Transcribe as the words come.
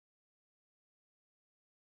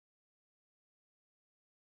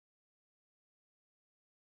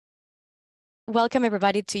Welcome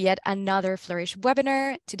everybody to yet another Flourish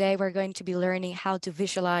webinar. Today we're going to be learning how to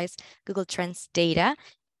visualize Google Trends data.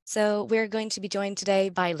 So we're going to be joined today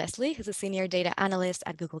by Leslie, who's a senior data analyst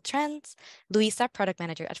at Google Trends, Luisa, product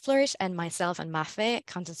manager at Flourish, and myself and Mafe,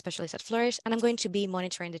 content specialist at Flourish. And I'm going to be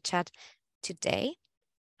monitoring the chat today.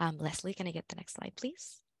 Leslie, can I get the next slide,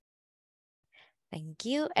 please? Thank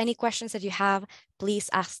you. Any questions that you have, please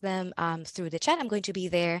ask them through the chat. I'm going to be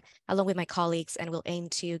there along with my colleagues and we'll aim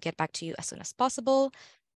to get back to you as soon as possible.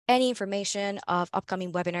 Any information of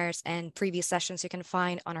upcoming webinars and previous sessions you can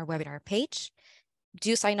find on our webinar page.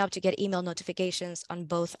 Do sign up to get email notifications on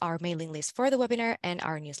both our mailing list for the webinar and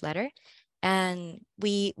our newsletter. And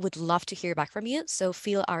we would love to hear back from you. So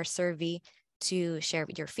fill our survey to share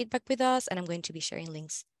your feedback with us. And I'm going to be sharing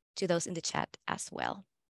links to those in the chat as well.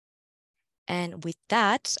 And with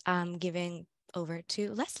that, I'm giving over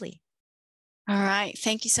to Leslie. All right.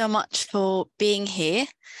 Thank you so much for being here.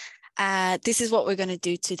 This is what we're going to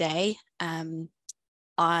do today.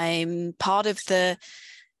 I'm part of the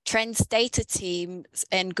Trends data team,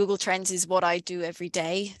 and Google Trends is what I do every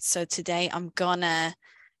day. So today I'm going to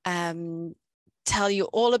tell you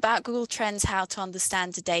all about Google Trends, how to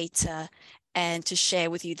understand the data, and to share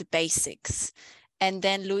with you the basics. And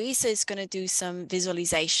then Luisa is going to do some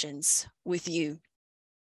visualizations with you.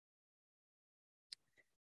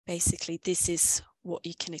 Basically, this is what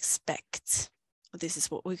you can expect. This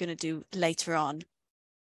is what we're going to do later on.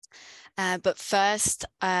 But first,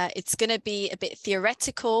 it's going to be a bit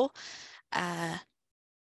theoretical. And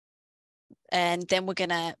then we're going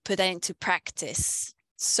to put that into practice.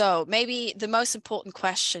 So maybe the most important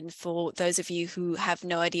question for those of you who have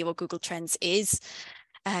no idea what Google Trends is,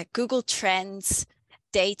 Google Trends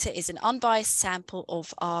data is an unbiased sample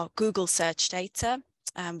of our Google search data.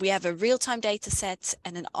 We have a real-time data set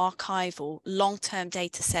and an archival long-term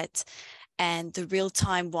data set, and the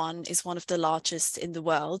real-time one is one of the largest in the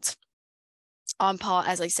world.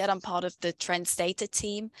 As I said, I'm part of the Trends data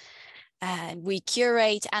team, and we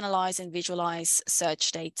curate, analyze, and visualize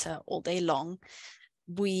search data all day long.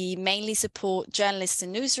 We mainly support journalists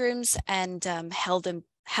in newsrooms and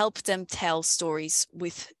help them tell stories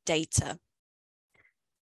with data.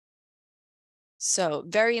 So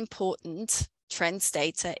very important, Trends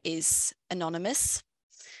data is anonymous.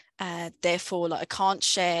 Therefore, I can't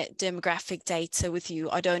share demographic data with you.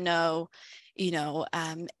 I don't know,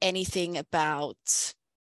 anything about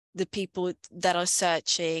the people that are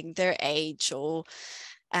searching, their age or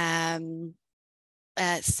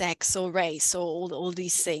sex or race or all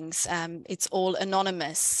these things. It's all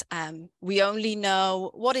anonymous. We only know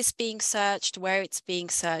what is being searched, where it's being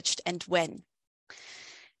searched, and when.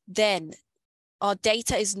 Then our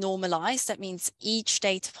data is normalized. That means each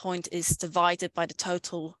data point is divided by the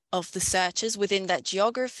total of the searches within that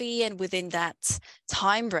geography and within that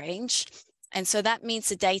time range. And so that means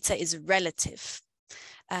the data is relative.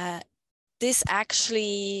 This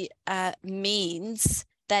actually means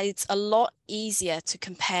that it's a lot easier to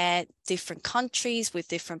compare different countries with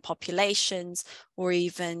different populations or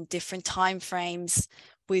even different time frames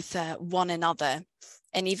with one another.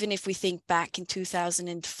 And even if we think back in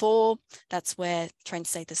 2004, that's where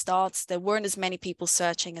Trends data starts, there weren't as many people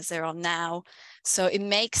searching as there are now. So it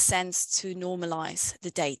makes sense to normalize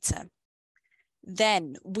the data.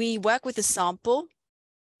 Then we work with a sample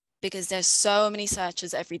because there's so many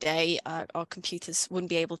searches every day. Our computers wouldn't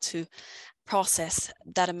be able to process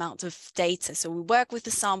that amount of data. So we work with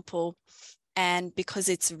the sample, and because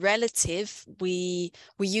it's relative, we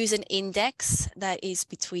use an index that is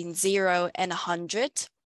between 0 and 100.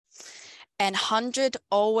 And 100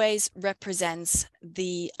 always represents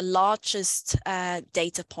the largest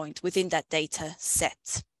data point within that data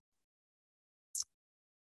set.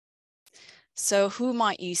 So who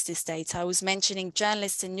might use this data? I was mentioning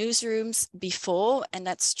journalists in newsrooms before, and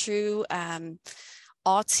that's true.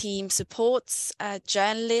 Our team supports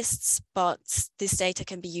journalists, but this data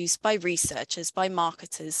can be used by researchers, by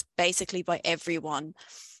marketers, basically by everyone.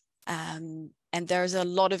 And there's a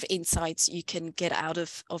lot of insights you can get out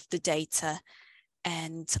of the data,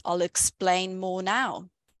 and I'll explain more now.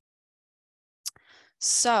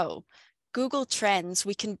 So Google Trends,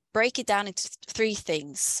 we can break it down into three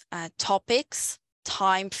things: topics,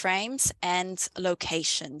 time frames, and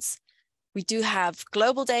locations. We do have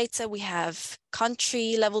global data, we have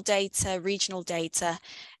country level data, regional data,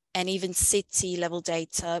 and even city level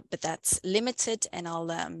data, but that's limited, and I'll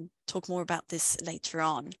talk more about this later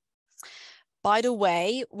on. By the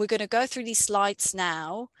way, we're going to go through these slides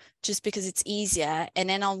now just because it's easier, and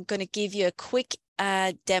then I'm going to give you a quick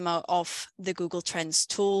demo of the Google Trends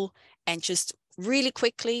tool and just really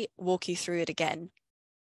quickly walk you through it again.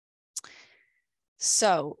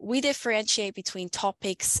 So we differentiate between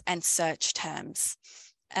topics and search terms.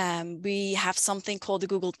 We have something called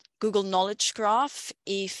the Google Knowledge Graph.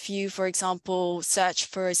 If you, for example, search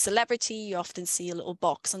for a celebrity, you often see a little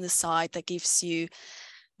box on the side that gives you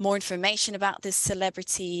more information about this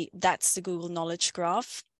celebrity. That's the Google Knowledge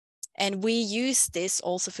Graph. And we use this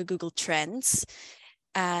also for Google Trends.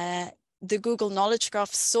 The Google Knowledge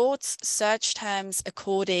Graph sorts search terms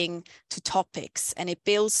according to topics, and it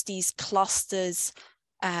builds these clusters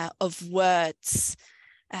of words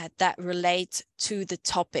that relate to the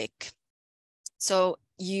topic. So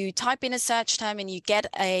you type in a search term and you get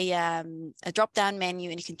a drop-down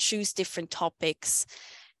menu, and you can choose different topics.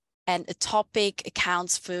 And a topic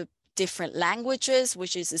accounts for different languages,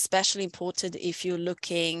 which is especially important if you're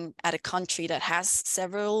looking at a country that has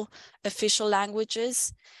several official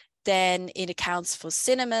languages. Then it accounts for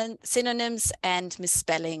synonyms and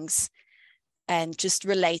misspellings and just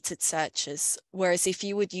related searches. Whereas if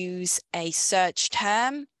you would use a search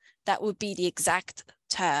term, that would be the exact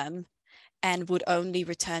term and would only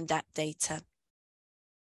return that data.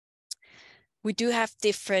 We do have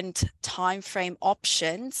different time frame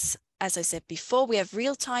options. As I said before, we have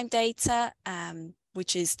real-time data,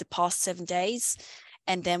 which is the past 7 days.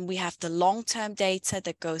 And then we have the long-term data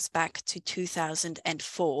that goes back to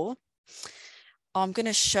 2004. I'm going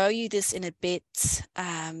to show you this in a bit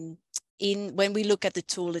when we look at the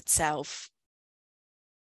tool itself.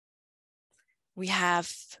 We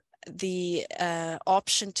have the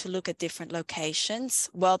option to look at different locations,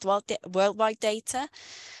 worldwide data,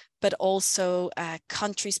 but also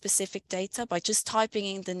country-specific data by just typing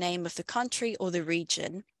in the name of the country or the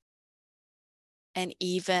region, and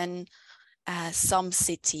even some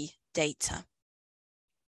city data.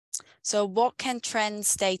 So what can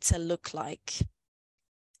trends data look like?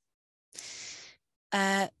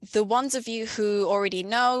 The ones of you who already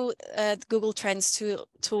know the Google Trends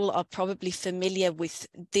tool are probably familiar with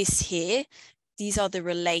this here. These are the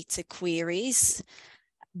related queries.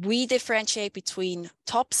 We differentiate between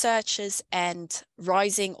top searches and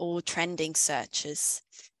rising or trending searches.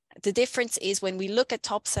 The difference is when we look at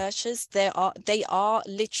top searches, they are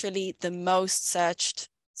literally the most searched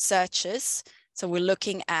searches. So we're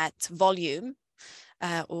looking at volume,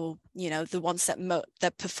 or the ones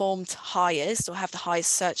that performed highest or have the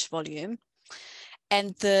highest search volume.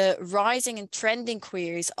 And the rising and trending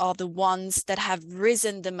queries are the ones that have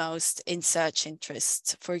risen the most in search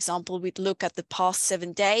interest. For example, we'd look at the past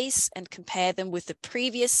 7 days and compare them with the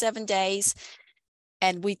previous 7 days.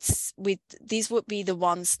 And these would be the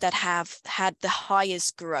ones that have had the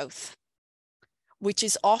highest growth, which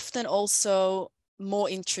is often also more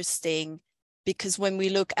interesting because when we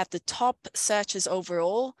look at the top searches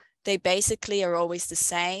overall, they basically are always the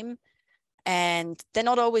same and they're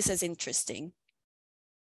not always as interesting.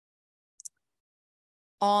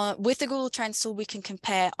 With the Google Trends tool, we can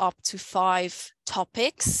compare up to 5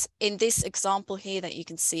 topics. In this example here that you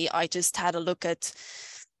can see, I just had a look at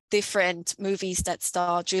different movies that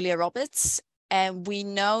star Julia Roberts. And we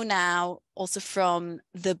know now also from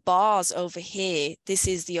the bars over here, this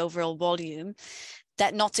is the overall volume,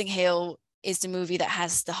 that Notting Hill is the movie that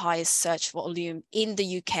has the highest search volume in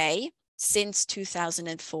the UK since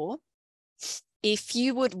 2004. If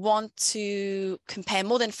you would want to compare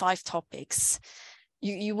more than 5 topics,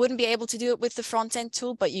 you wouldn't be able to do it with the front end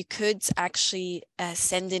tool, but you could actually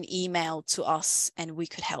send an email to us and we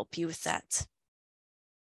could help you with that.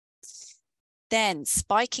 Then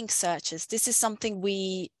spiking searches. This is something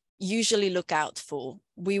we usually look out for.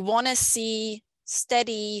 We want to see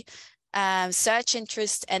steady search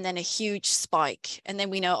interest and then a huge spike. And then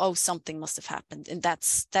we know, oh, something must have happened. And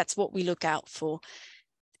that's what we look out for.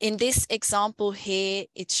 In this example here,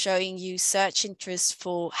 it's showing you search interest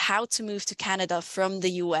for how to move to Canada from the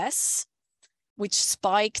US, which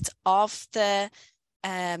spiked after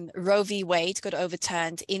Roe v. Wade got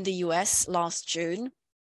overturned in the US last June.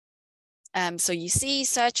 So you see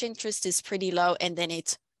search interest is pretty low and then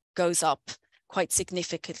it goes up quite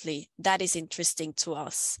significantly. That is interesting to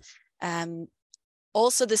us.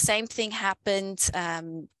 Also, the same thing happened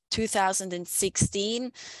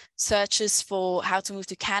 2016. Searches for how to move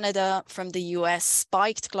to Canada from the US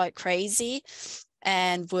spiked like crazy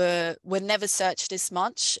and were never searched this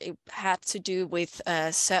much. It had to do with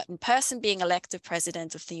a certain person being elected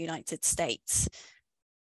president of the United States.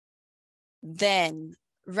 Then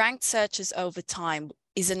ranked searches over time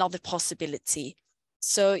is another possibility.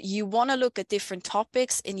 So you want to look at different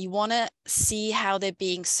topics and you want to see how they're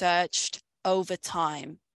being searched over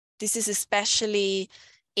time. This is especially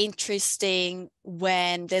interesting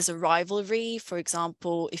when there's a rivalry. For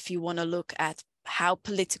example, if you want to look at how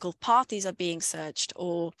political parties are being searched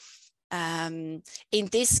or In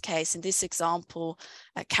this case, in this example,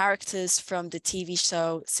 characters from the TV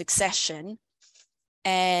show Succession,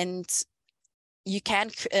 and you can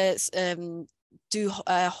do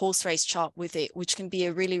a horse race chart with it, which can be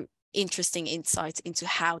a really interesting insight into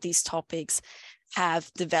how these topics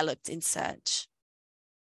have developed in search.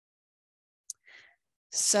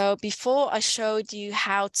 So before I showed you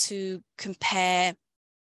how to compare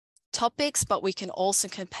topics, but we can also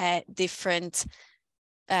compare different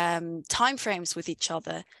timeframes with each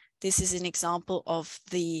other. This is an example of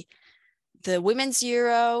the women's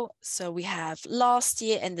Euro. So we have last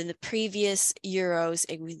year and then the previous Euros,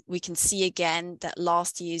 and we can see again that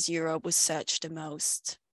last year's Euro was searched the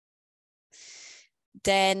most.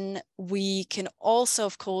 Then we can also,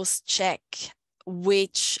 of course, check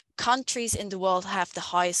which countries in the world have the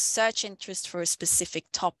highest search interest for a specific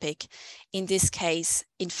topic. In this case,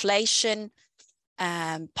 inflation,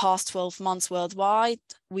 past 12 months worldwide.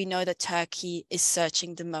 We know that Turkey is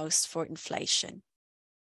searching the most for inflation.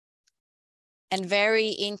 And very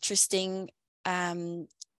interesting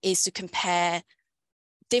is to compare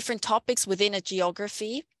different topics within a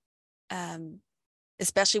geography,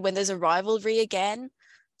 especially when there's a rivalry again.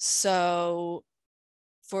 So,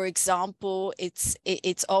 for example,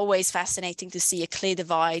 it's always fascinating to see a clear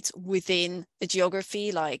divide within a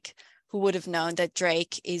geography. Like, who would have known that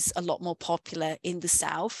Drake is a lot more popular in the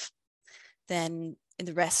South than in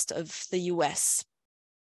the rest of the US?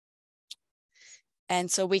 And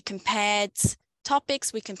so we compared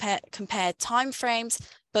topics, we compared timeframes,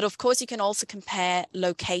 but of course you can also compare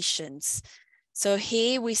locations. So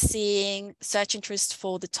here we're seeing search interest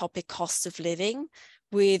for the topic cost of living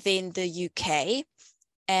within the UK.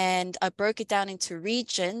 And I broke it down into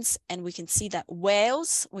regions, and we can see that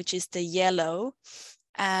Wales, which is the yellow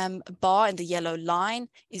bar and the yellow line,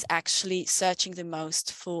 is actually searching the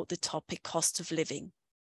most for the topic cost of living.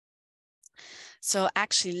 So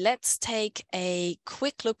actually, let's take a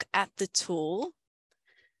quick look at the tool.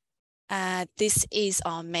 This is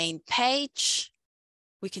our main page.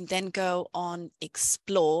 We can then go on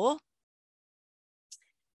Explore.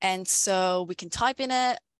 And so we can type in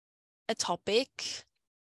a topic,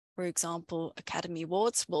 for example, Academy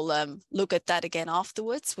Awards. We'll look at that again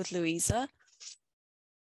afterwards with Luisa.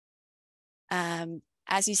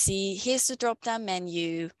 As you see, here's the drop-down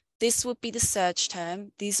menu. This would be the search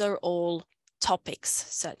term. These are all topics,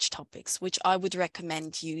 search topics, which I would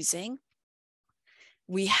recommend using.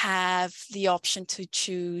 We have the option to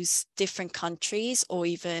choose different countries or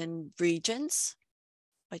even regions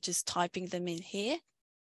by just typing them in here.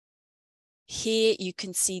 Here you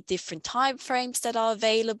can see different time frames that are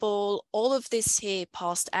available. All of this here,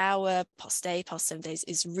 past hour, past day, past 7 days,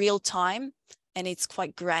 is real time, and it's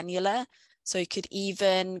quite granular. So you could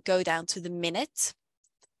even go down to the minute.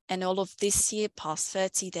 And all of this here, past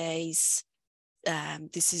 30 days,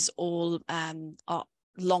 this is all our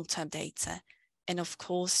long-term data. And of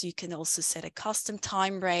course, you can also set a custom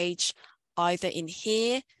time range, either in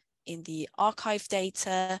here, in the archive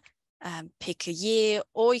data, pick a year,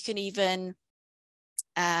 or you can even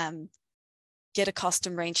get a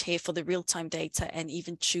custom range here for the real-time data and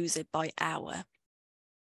even choose it by hour.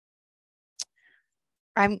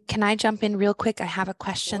 Can I jump in real quick? I have a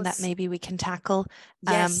question that maybe we can tackle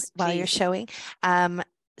yes, while you're showing.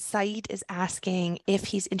 Saeed is asking if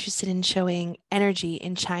he's interested in showing energy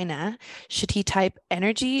in China. Should he type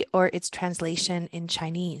energy or its translation in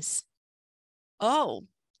Chinese? Oh,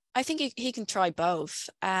 I think he can try both.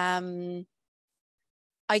 I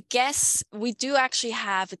guess we do actually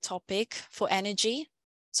have a topic for energy,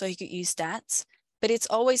 so you could use that. But it's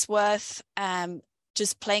always worth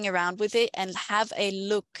just playing around with it and have a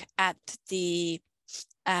look at the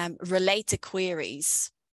related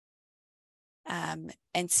queries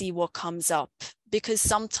and see what comes up, because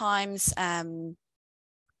sometimes there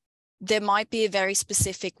might be a very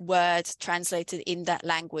specific word translated in that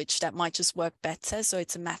language that might just work better. So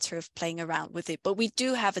it's a matter of playing around with it. But we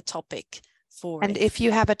do have a topic for it. And if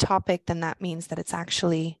you have a topic, then that means that it's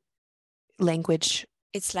actually language.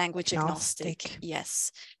 It's language agnostic,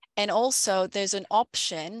 yes. And also there's an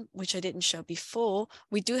option, which I didn't show before.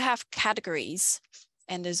 We do have categories,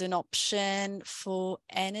 and there's an option for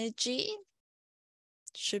energy,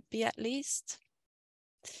 should be at least.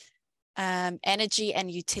 Energy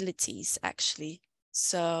and utilities, actually.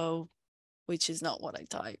 So, which is not what I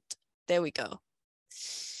typed. There we go.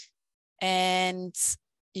 And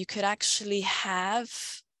you could actually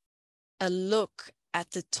have a look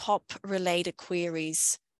at the top related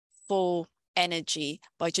queries for energy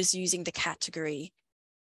by just using the category.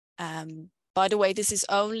 By the way, this is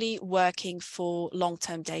only working for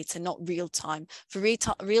long-term data, not real-time. For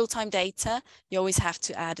real-time data, you always have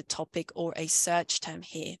to add a topic or a search term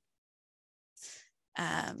here.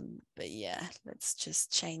 But yeah, let's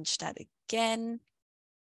just change that again.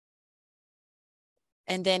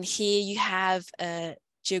 And then here you have a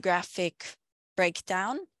geographic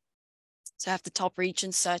breakdown. So I have the top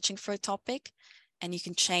region searching for a topic, and you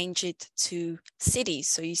can change it to cities.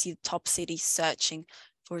 So you see the top cities searching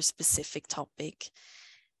for a specific topic.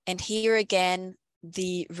 And here again,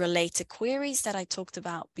 the related queries that I talked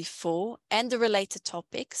about before and the related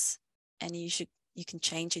topics. And you can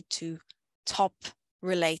change it to top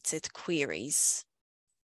related queries.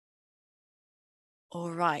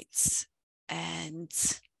 All right. And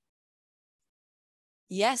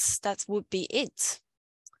yes, that would be it.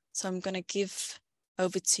 So I'm going to give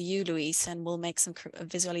over to you, Luisa, and we'll make some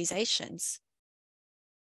visualizations.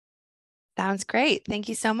 Sounds great. Thank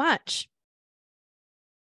you so much.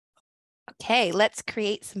 Okay, let's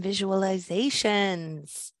create some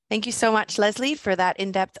visualizations. Thank you so much, Leslie, for that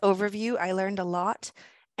in-depth overview. I learned a lot,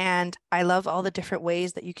 and I love all the different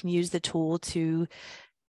ways that you can use the tool to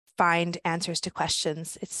find answers to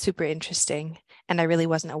questions. It's super interesting, and I really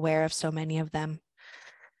wasn't aware of so many of them.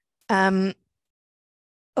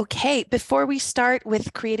 Okay, before we start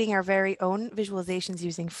with creating our very own visualizations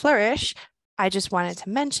using Flourish, I just wanted to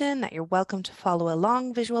mention that you're welcome to follow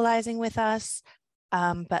along visualizing with us,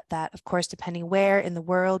 but that, of course, depending where in the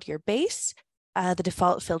world you're based, the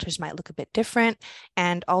default filters might look a bit different.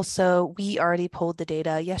 And also, we already pulled the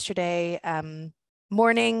data yesterday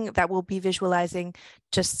morning that we'll be visualizing,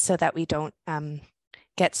 just so that we don't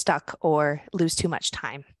get stuck or lose too much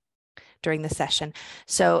time during the session.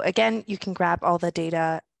 So again, you can grab all the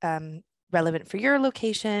data relevant for your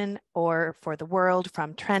location or for the world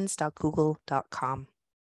from trends.google.com.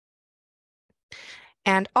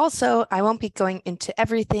 And also, I won't be going into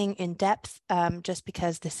everything in depth just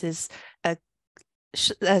because this is a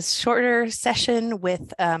shorter session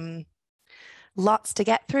with lots to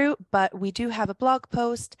get through, but we do have a blog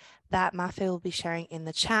post that Mafe will be sharing in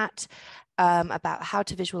the chat about how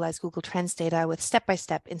to visualize Google Trends data with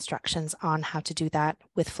step-by-step instructions on how to do that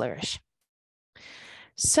with Flourish.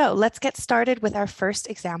 So let's get started with our first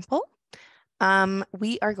example.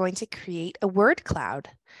 We are going to create a word cloud,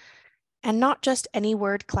 and not just any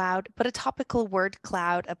word cloud, but a topical word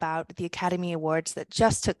cloud about the Academy Awards that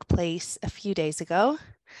just took place a few days ago.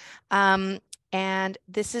 And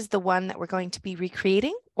this is the one that we're going to be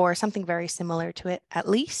recreating, or something very similar to it at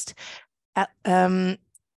least.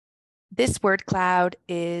 This word cloud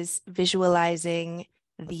is visualizing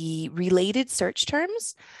the related search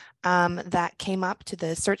terms that came up to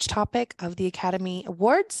the search topic of the Academy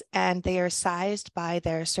Awards, and they are sized by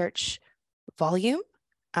their search volume.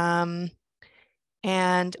 And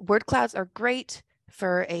word clouds are great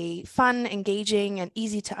for a fun, engaging, and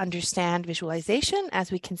easy to understand visualization,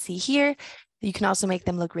 as we can see here. You can also make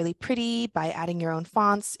them look really pretty by adding your own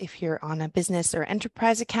fonts if you're on a business or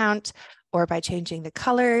enterprise account, or by changing the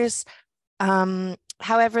colors.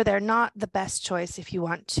 However, they're not the best choice if you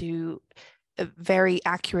want to very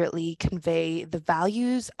accurately convey the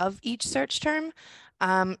values of each search term.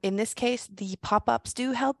 In this case, the pop-ups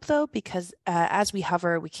do help though, because as we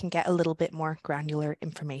hover, we can get a little bit more granular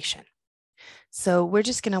information. So we're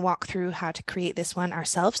just going to walk through how to create this one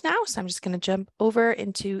ourselves now. So I'm just going to jump over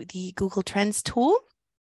into the Google Trends tool.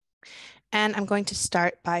 And I'm going to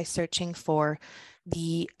start by searching for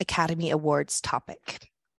the Academy Awards topic.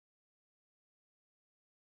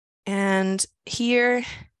 And here,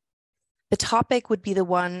 the topic would be the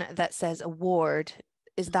one that says award.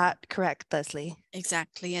 Is that correct, Leslie?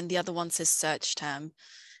 Exactly. And the other one says search term.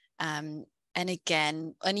 And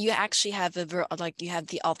again, and you actually have you have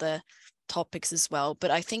the other topics as well, but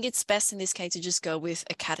I think it's best in this case to just go with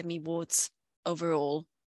Academy Awards overall.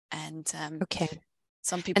 And okay.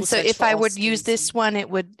 Some people. And so if I would use this one, it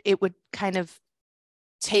would kind of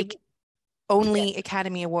take only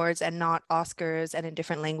Academy Awards and not Oscars, and in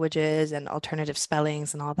different languages and alternative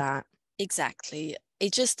spellings and all that. Exactly.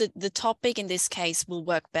 It just the topic in this case will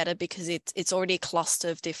work better because it's already a cluster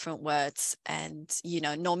of different words and, you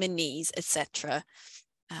know, nominees, etc.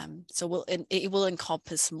 So it will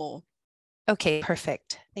encompass more. Okay,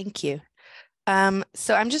 perfect. Thank you.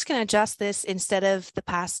 So I'm just going to adjust this. Instead of the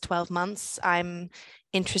past 12 months, I'm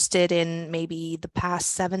interested in maybe the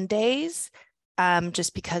past 7 days,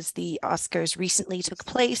 just because the Oscars recently took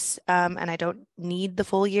place, and I don't need the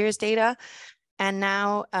full year's data. And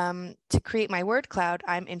now to create my word cloud,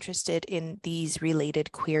 I'm interested in these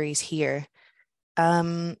related queries here.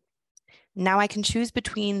 Now I can choose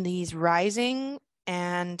between these rising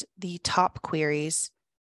and the top queries.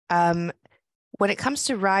 when it comes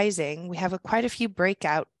to rising, we have quite a few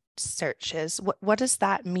breakout searches. What does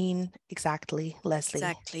that mean exactly, Leslie?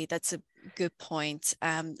 Exactly, that's a good point.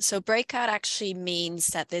 So breakout actually means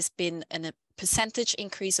that there's been a percentage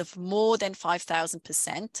increase of more than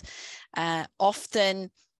 5,000%. Often,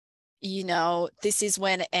 you know, this is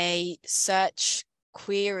when a search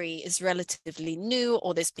query is relatively new,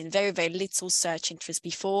 or there's been very, very little search interest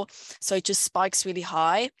before. So it just spikes really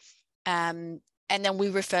high. And then we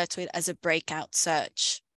refer to it as a breakout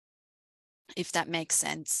search, if that makes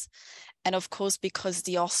sense. And of course, because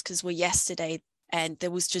the Oscars were yesterday and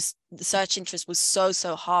there was just the search interest was so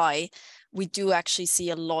high, we do actually see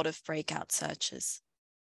a lot of breakout searches.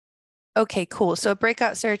 Okay, cool. So a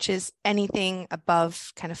breakout search is anything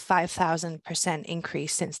above kind of 5,000%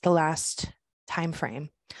 increase since the last time frame.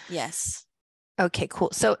 Yes. Okay, cool.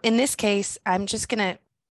 So in this case, I'm just going to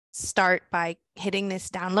start by hitting this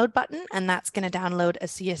download button, and that's going to download a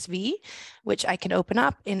CSV, which I can open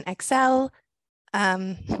up in Excel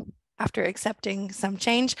after accepting some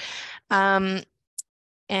change. And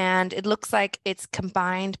it looks like it's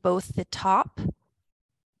combined both the top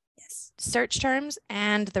search terms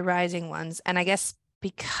and the rising ones. And I guess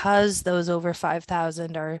because those over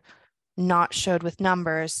 5,000 are not showed with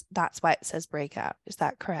numbers, that's why it says breakout. Is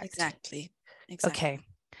that correct? Exactly. Okay.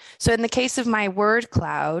 So in the case of my word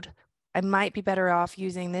cloud, I might be better off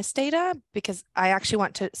using this data because I actually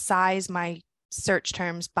want to size my search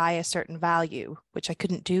terms by a certain value, which I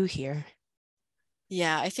couldn't do here.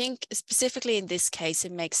 Yeah, I think specifically in this case,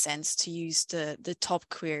 it makes sense to use the top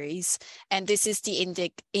queries. And this is the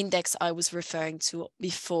index I was referring to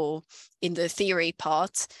before in the theory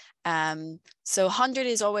part. So 100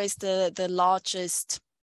 is always the largest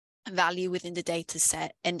value within the data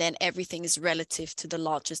set, and then everything is relative to the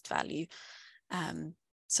largest value.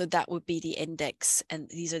 So that would be the index, and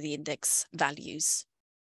these are the index values.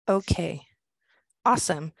 Okay,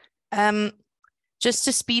 awesome. Just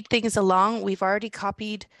to speed things along, we've already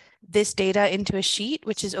copied this data into a sheet,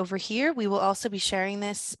 which is over here. We will also be sharing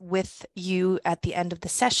this with you at the end of the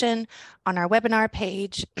session on our webinar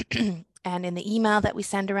page and in the email that we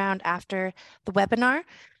send around after the webinar.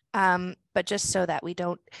 But just so that we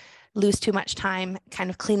don't lose too much time kind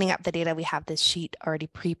of cleaning up the data, we have this sheet already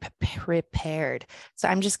prepared. So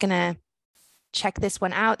I'm just going to check this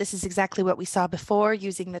one out. This is exactly what we saw before,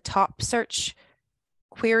 using the top search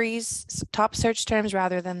queries, top search terms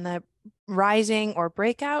rather than the rising or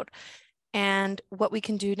breakout. And what we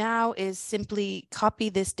can do now is simply copy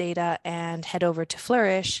this data and head over to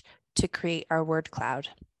Flourish to create our word cloud.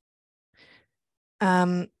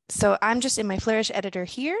 So I'm just in my Flourish editor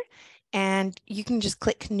here, and you can just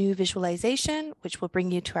click New Visualization, which will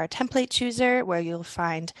bring you to our template chooser, where you'll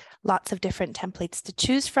find lots of different templates to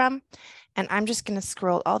choose from. And I'm just going to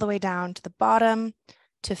scroll all the way down to the bottom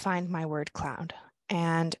to find my word cloud.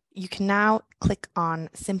 And you can now click on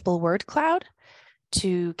Simple Word Cloud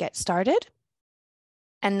to get started.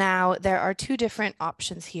 And now there are two different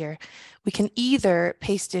options here. We can either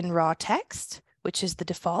paste in raw text, which is the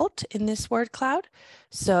default in this word cloud.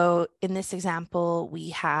 So in this example, we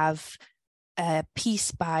have a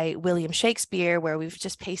piece by William Shakespeare where we've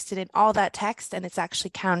just pasted in all that text, and it's actually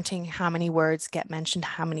counting how many words get mentioned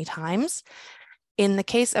how many times. In the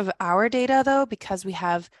case of our data, though, because we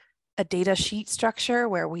have a data sheet structure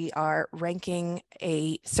where we are ranking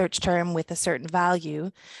a search term with a certain value,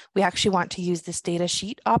 we actually want to use this data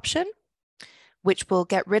sheet option, which will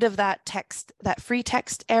get rid of that text, that free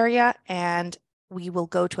text area, and we will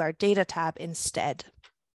go to our data tab instead.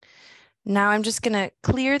 Now I'm just going to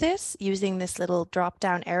clear this using this little drop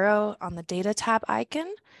down arrow on the data tab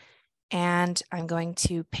icon, and I'm going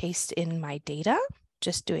to paste in my data,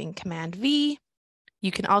 just doing Command V.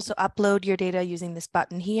 You can also upload your data using this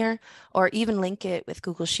button here, or even link it with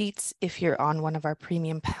Google Sheets if you're on one of our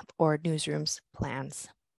premium or newsrooms plans.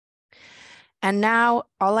 And now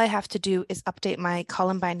all I have to do is update my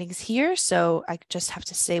column bindings here. So I just have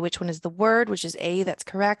to say which one is the word, which is A, that's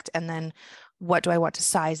correct. And then what do I want to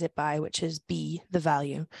size it by, which is B, the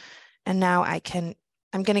value. And now I'm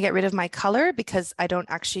going to get rid of my color because I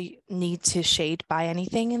don't actually need to shade by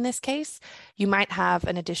anything in this case. You might have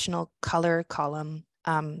an additional color column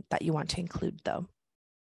that you want to include though.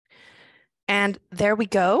 And there we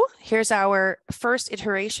go. Here's our first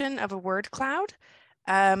iteration of a word cloud.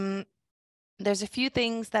 There's a few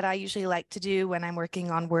things that I usually like to do when I'm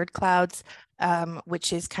working on word clouds,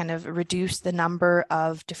 which is kind of reduce the number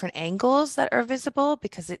of different angles that are visible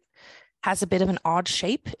because it has a bit of an odd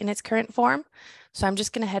shape in its current form. So I'm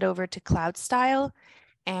just going to head over to Cloud Style,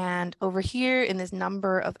 and over here in this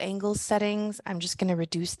number of angles settings, I'm just going to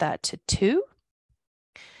reduce that to 2.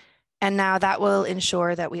 And now that will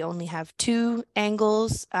ensure that we only have 2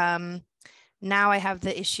 angles. Now I have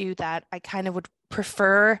the issue that I kind of would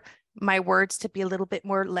prefer my words to be a little bit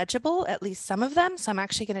more legible, at least some of them. So I'm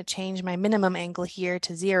actually going to change my minimum angle here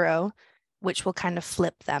to 0, which will kind of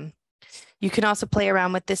flip them. You can also play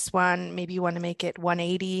around with this one. Maybe you want to make it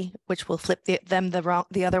 180, which will flip them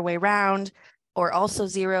the other way around, or also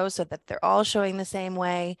 0 so that they're all showing the same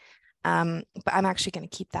way. But I'm actually going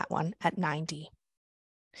to keep that one at 90.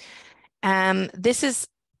 This is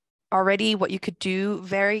already what you could do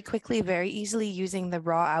very quickly, very easily using the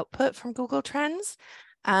raw output from Google Trends.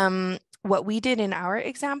 What we did in our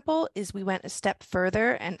example is we went a step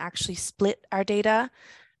further and actually split our data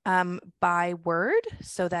by word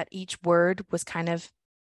so that each word was kind of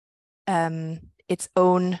its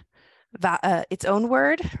own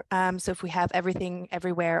word. So if we have everything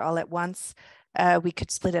everywhere all at once, we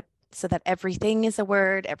could split it so that everything is a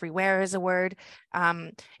word, everywhere is a word.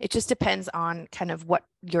 It just depends on kind of what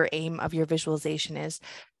your aim of your visualization is.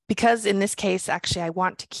 Because in this case, actually, I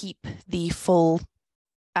want to keep the full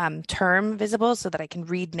term visible so that I can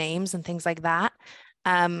read names and things like that.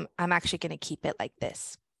 I'm actually going to keep it like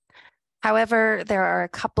this. However, there are a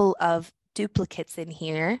couple of duplicates in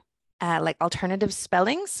here, like alternative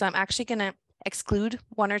spellings. So I'm actually going to exclude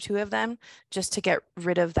 1 or 2 of them just to get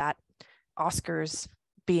rid of that Oscars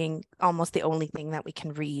being almost the only thing that we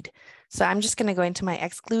can read. So I'm just going to go into my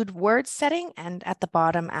exclude words setting and at the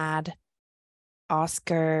bottom add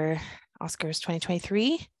Oscars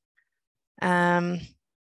 2023.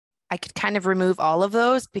 I could kind of remove all of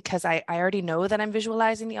those because I already know that I'm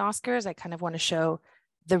visualizing the Oscars. I kind of want to show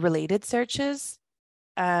the related searches.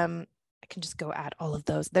 I can just go add all of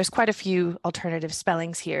those. There's quite a few alternative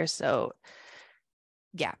spellings here. So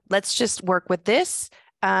yeah, let's just work with this.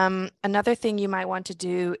 Another thing you might want to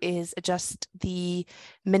do is adjust the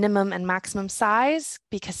minimum and maximum size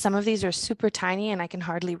because some of these are super tiny and I can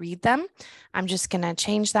hardly read them. I'm just going to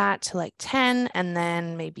change that to like 10 and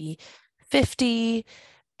then maybe 50.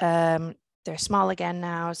 They're small again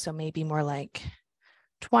now, so maybe more like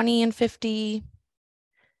 20 and 50,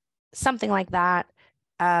 something like that.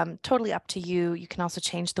 Totally up to you. You can also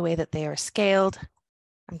change the way that they are scaled.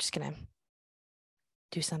 I'm just going to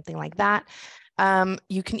do something like that.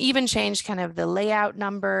 You can even change kind of the layout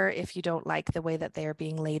number if you don't like the way that they are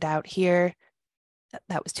being laid out here.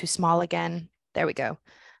 That was too small again. There we go.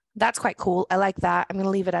 That's quite cool. I like that. I'm going to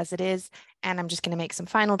leave it as it is. And I'm just going to make some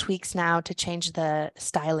final tweaks now to change the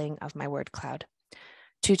styling of my word cloud.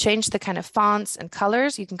 To change the kind of fonts and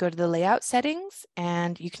colors, you can go to the layout settings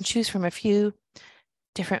and you can choose from a few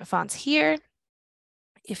different fonts here.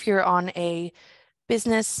 If you're on a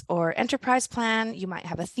business or enterprise plan, you might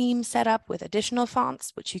have a theme set up with additional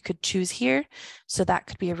fonts, which you could choose here. So that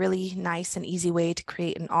could be a really nice and easy way to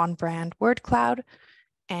create an on-brand word cloud.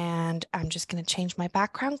 And I'm just going to change my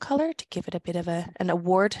background color to give it a bit of an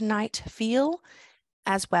award night feel,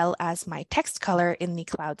 as well as my text color in the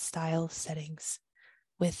cloud style settings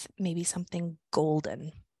with maybe something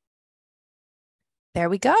golden. There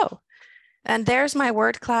we go. And there's my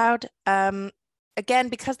word cloud. Again,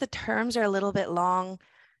 because the terms are a little bit long,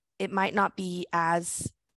 it might not be as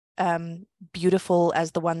beautiful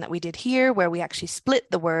as the one that we did here, where we actually split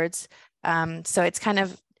the words. So it's kind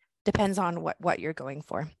of depends on what you're going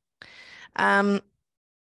for.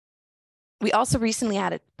 We also recently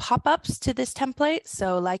added pop-ups to this template.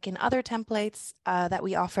 So like in other templates that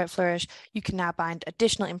we offer at Flourish, you can now bind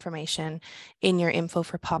additional information in your info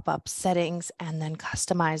for pop-up settings and then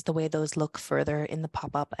customize the way those look further in the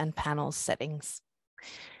pop-up and panels settings.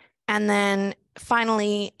 And then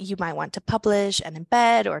finally, you might want to publish and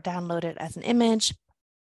embed or download it as an image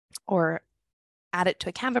or add it to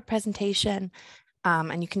a Canva presentation.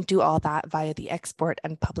 And you can do all that via the export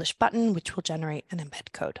and publish button, which will generate an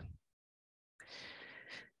embed code.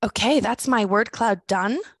 Okay, that's my word cloud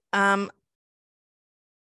done. Mafe,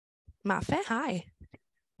 hi.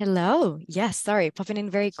 Hello. Yes, sorry, popping in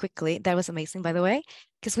very quickly. That was amazing, by the way,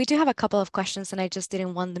 because we do have a couple of questions and I just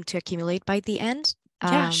didn't want them to accumulate by the end.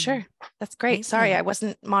 Yeah, sure. That's great. amazing. Sorry, I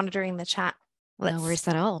wasn't monitoring the chat. No worries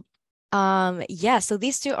at all. Yeah, so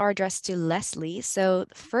these two are addressed to Leslie. So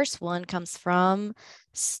the first one comes from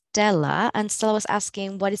Stella, and Stella was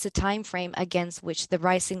asking, what is the time frame against which the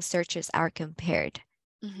rising searches are compared?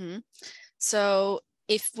 Mm-hmm. So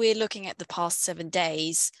if we're looking at the past 7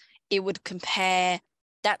 days, it would compare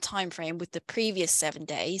that time frame with the previous 7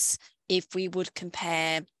 days. If we would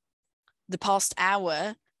compare the past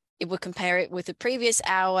hour, it would compare it with the previous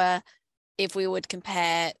hour. If we would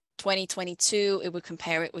compare 2022, it would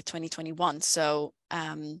compare it with 2021. So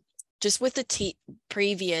just with the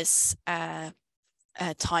previous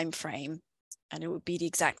time frame, and it would be the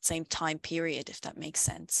exact same time period, if that makes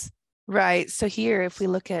sense. Right. So here, if we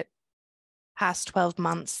look at past 12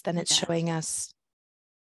 months, then it's Yeah. showing us.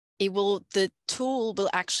 The tool will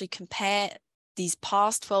actually compare these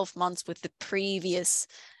past 12 months with the previous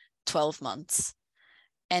 12 months.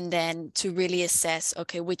 And then to really assess,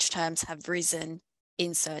 okay, which terms have risen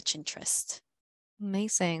in search interest.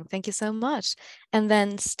 Amazing. Thank you so much. And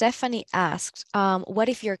then Stephanie asked, what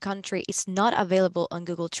if your country is not available on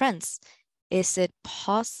Google Trends? Is it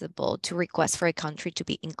possible to request for a country to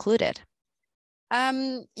be included?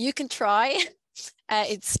 You can try.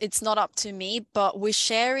 It's not up to me, but we're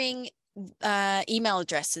sharing email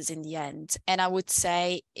addresses in the end. And I would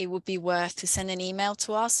say it would be worth to send an email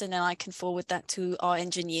to us, and then I can forward that to our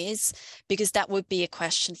engineers, because that would be a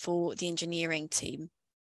question for the engineering team.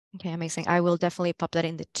 Okay, amazing. I will definitely pop that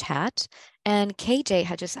in the chat. And KJ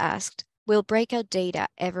had just asked, will breakout data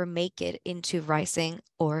ever make it into rising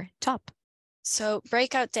or top? So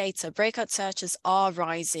breakout searches are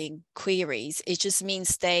rising queries. It just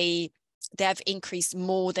means they have increased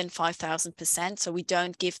more than 5,000%. So we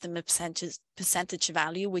don't give them a percentage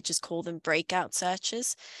value. We just call them breakout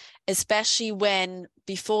searches, especially when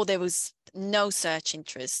before there was no search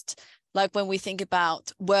interest. Like when we think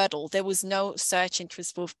about Wordle, there was no search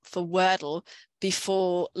interest for Wordle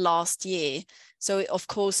before last year. So of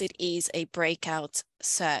course it is a breakout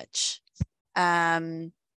search.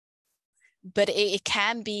 But it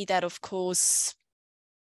can be that, of course,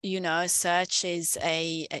 search is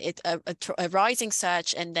a rising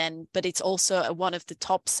search, but it's also one of the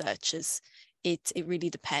top searches. It really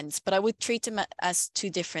depends, but I would treat them as two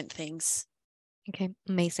different things. Okay,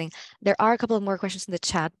 amazing. There are a couple of more questions in the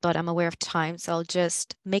chat, but I'm aware of time, so I'll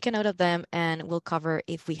just make a note of them and we'll cover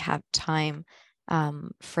if we have time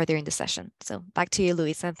further in the session. So back to you,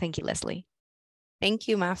 Luisa. Thank you, Leslie. Thank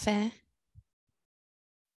you, Mafe.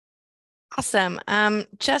 Awesome.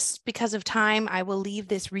 Just because of time, I will leave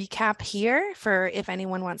this recap here for if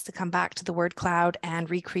anyone wants to come back to the word cloud and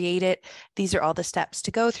recreate it. These are all the steps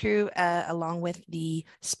to go through, along with the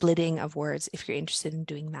splitting of words if you're interested in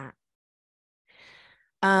doing that.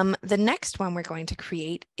 The next one we're going to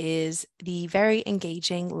create is the very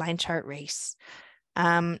engaging line chart race.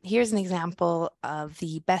 Here's an example of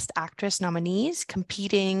the Best Actress nominees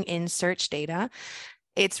competing in search data.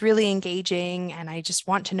 It's really engaging, and I just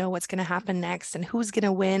want to know what's going to happen next and who's going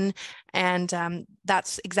to win. And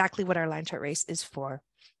that's exactly what our line chart race is for.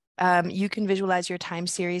 You can visualize your time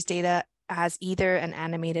series data as either an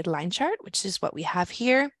animated line chart, which is what we have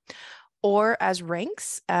here, or as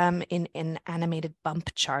ranks in an animated bump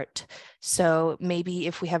chart. So maybe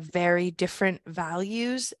if we have very different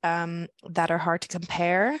values that are hard to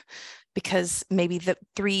compare, because maybe the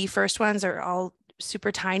 3 first ones are all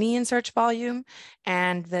super tiny in search volume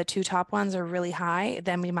and the 2 top ones are really high,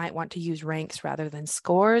 then we might want to use ranks rather than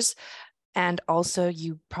scores. And also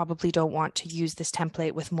you probably don't want to use this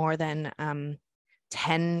template with more than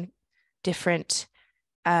 10 different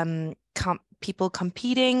people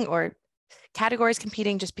competing or categories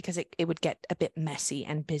competing, just because it would get a bit messy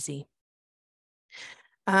and busy.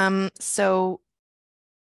 So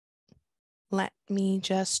let me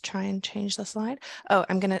just try and change the slide. Oh,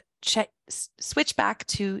 I'm going to switch back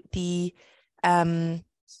to the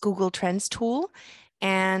Google Trends tool,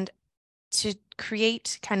 and to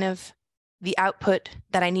create kind of the output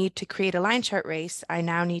that I need to create a line chart race, I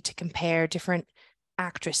now need to compare different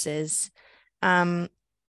actresses.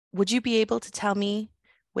 Would you be able to tell me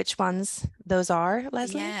which ones those are,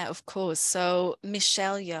 Leslie? Yeah, of course. So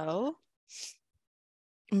Michelle Yeoh.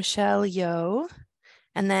 Michelle Yeoh.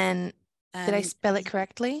 And then, did I spell it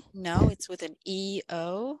correctly? No, it's with an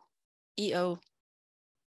E-O. E-O.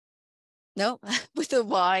 No, with a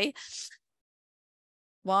Y.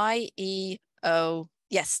 Y-E-O.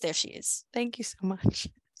 Yes, there she is. Thank you so much.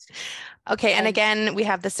 Okay, and again, we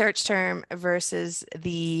have the search term versus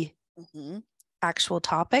the actual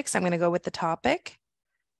topics. I'm going to go with the topic.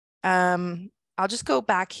 I'll just go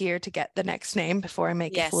back here to get the next name before I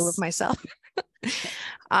make a fool of myself.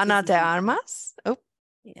 Ana de Armas. Oh,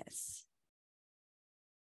 yes.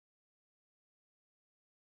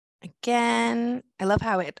 Again, I love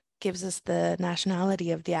how it gives us the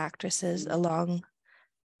nationality of the actresses along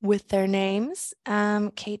with their names.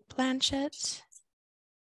 Kate Blanchett.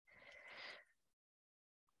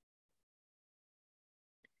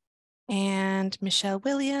 And Michelle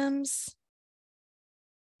Williams.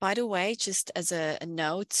 By the way, just as a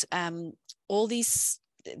note, all these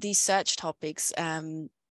search topics,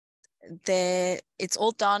 it's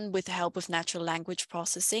all done with the help of natural language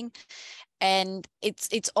processing, and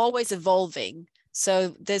it's always evolving.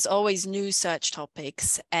 So there's always new search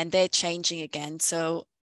topics, and they're changing again. So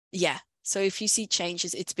yeah, So if you see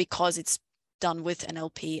changes, it's because it's done with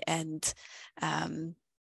NLP, and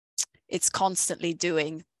it's constantly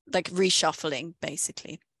doing like reshuffling,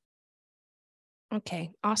 basically.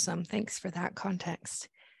 Okay, awesome. Thanks for that context.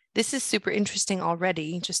 This is super interesting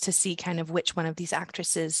already, just to see kind of which one of these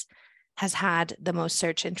actresses has had the most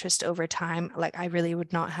search interest over time. Like, I really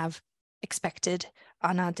would not have expected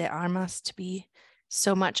Ana de Armas to be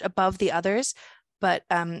so much above the others, but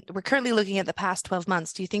we're currently looking at the past 12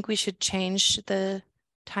 months. Do you think we should change the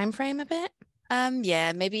time frame a bit?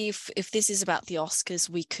 Yeah, maybe if this is about the Oscars,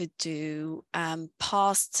 we could do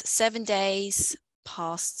past 7 days,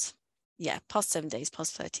 past 7 days,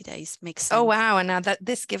 past 30 days. Makes sense. Oh, wow. And now that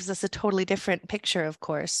this gives us a totally different picture, of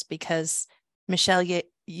course, because Michelle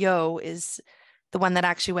Yeoh is the one that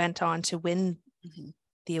actually went on to win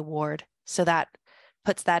the award. So that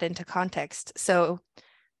puts that into context. So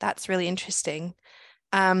that's really interesting.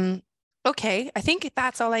 Okay, I think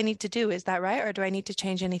that's all I need to do. Is that right? Or do I need to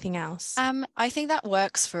change anything else? I think that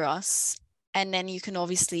works for us. And then you can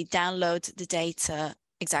obviously download the data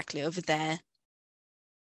exactly over there.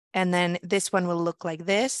 And then this one will look like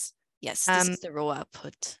this. Yes, this is the raw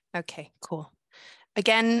output. Okay, cool.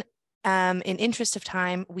 Again, in interest of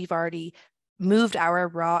time, we've already moved our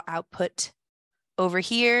raw output over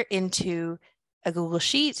here into a Google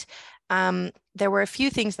Sheet. There were a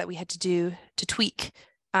few things that we had to do to tweak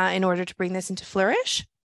in order to bring this into Flourish.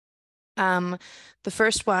 The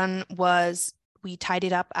first one was we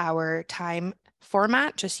tidied up our time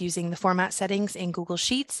format just using the format settings in Google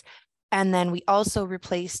Sheets. And then we also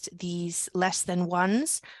replaced these less than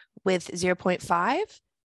ones with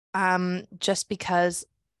 0.5, just because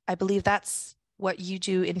I believe that's what you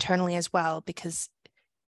do internally as well, because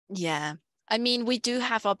yeah, I mean, we do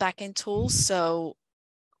have our backend tools, so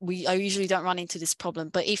I usually don't run into this problem.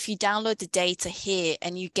 But if you download the data here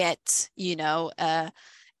and you get,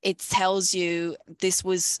 it tells you this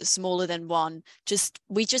was smaller than 1,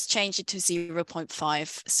 we just changed it to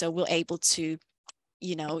 0.5, so we're able to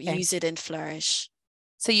use it in Flourish.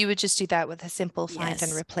 So you would just do that with a simple find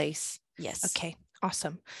and replace. Yes. Okay,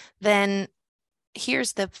 awesome. Then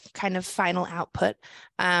here's the kind of final output,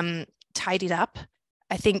 tidied up.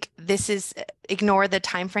 I think this is, ignore the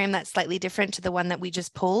time frame that's slightly different to the one that we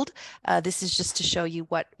just pulled. This is just to show you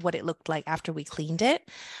what it looked like after we cleaned it.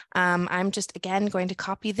 I'm just, again, going to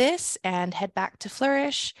copy this and head back to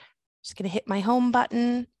Flourish. Just going to hit my home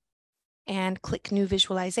button and click new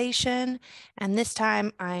visualization. And this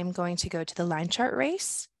time I'm going to go to the line chart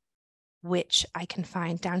race, which I can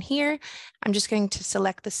find down here. I'm just going to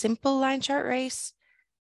select the simple line chart race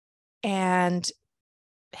and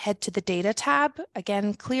head to the data tab.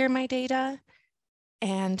 Again, clear my data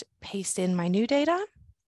and paste in my new data.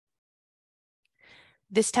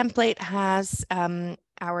 This template has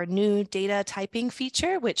our new data typing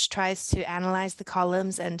feature, which tries to analyze the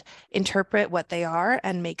columns and interpret what they are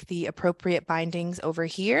and make the appropriate bindings over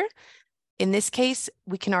here. In this case,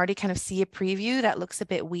 we can already kind of see a preview that looks a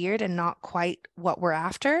bit weird and not quite what we're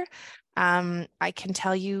after. I can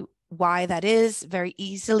tell you why that is very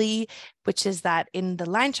easily, which is that in the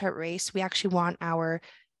line chart race, we actually want our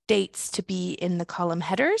dates to be in the column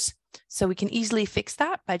headers. So we can easily fix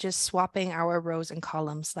that by just swapping our rows and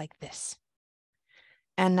columns like this.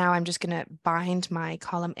 And now I'm just going to bind my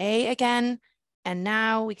column A again. And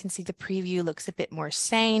now we can see the preview looks a bit more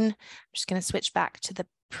sane. I'm just going to switch back to the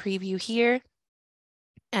preview here.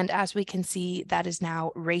 And as we can see, that is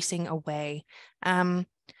now racing away.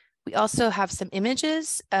 We also have some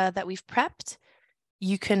images that we've prepped.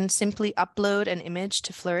 You can simply upload an image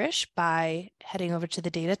to Flourish by heading over to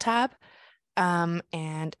the data tab. And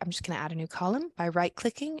I'm just going to add a new column by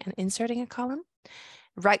right-clicking and inserting a column.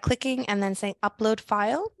 Right-clicking and then saying upload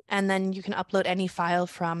file. And then you can upload any file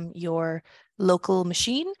from your local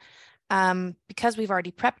machine. Because we've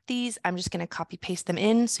already prepped these, I'm just going to copy paste them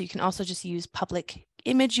in. So you can also just use public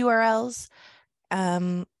image URLs.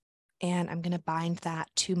 And I'm going to bind that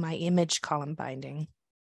to my image column binding.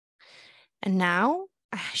 And now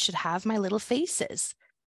I should have my little faces.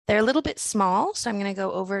 They're a little bit small, so I'm going to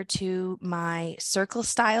go over to my circle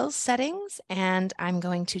styles settings, and I'm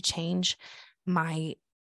going to change my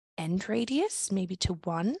end radius, maybe to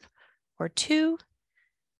 1 or 2.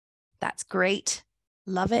 That's great.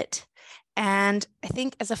 Love it. And I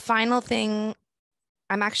think as a final thing,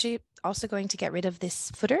 I'm actually also going to get rid of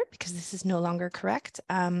this footer because this is no longer correct.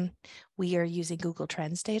 We are using Google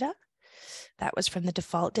Trends data. That was from the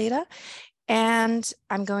default data. And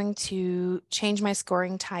I'm going to change my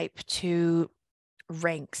scoring type to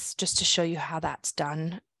ranks just to show you how that's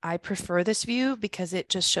done. I prefer this view because it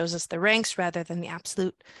just shows us the ranks rather than the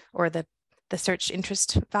absolute or the search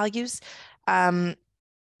interest values.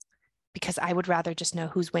 because I would rather just know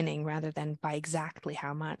who's winning rather than by exactly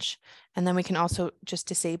how much. And then we can also just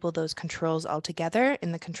disable those controls altogether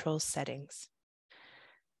in the controls settings.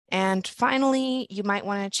 And finally, you might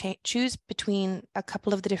want to choose between a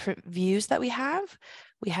couple of the different views that we have.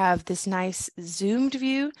 We have this nice zoomed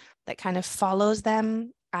view that kind of follows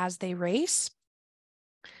them as they race.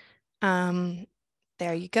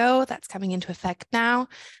 There you go, that's coming into effect now.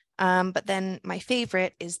 But then my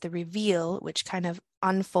favorite is the reveal, which kind of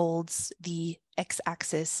unfolds the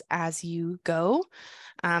x-axis as you go.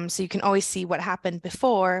 So you can always see what happened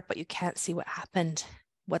before, but you can't see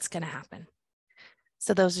what's going to happen.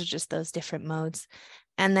 So those are just those different modes.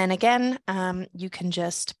 And then again, you can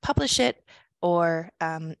just publish it or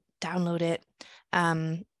download it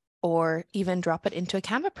or even drop it into a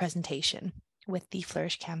Canva presentation with the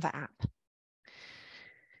Flourish Canva app.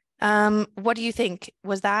 What do you think?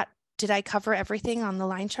 Did I cover everything on the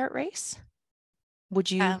line chart race? Would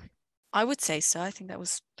you? I would say so. I think that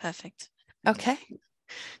was perfect. Okay,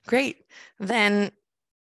 great. Then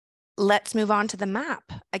let's move on to the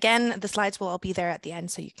map. Again, the slides will all be there at the end,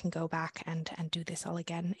 so you can go back and do this all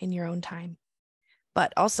again in your own time.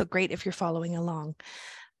 But also great if you're following along.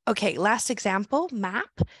 Okay, last example,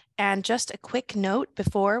 map. And just a quick note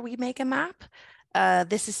before we make a map.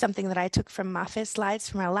 This is something that I took from Mafi's slides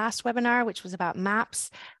from our last webinar, which was about maps.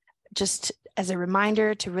 Just as a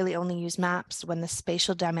reminder to really only use maps when the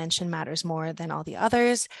spatial dimension matters more than all the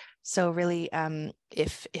others. So really,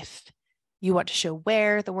 if you want to show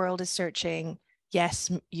where the world is searching, yes,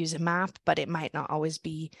 use a map, but it might not always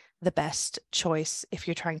be the best choice if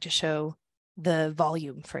you're trying to show the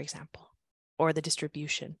volume, for example, or the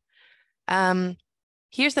distribution.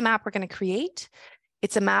 Here's the map we're going to create.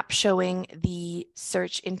 It's a map showing the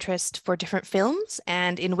search interest for different films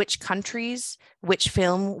and in which countries which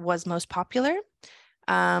film was most popular.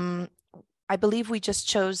 I believe we just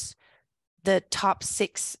chose the top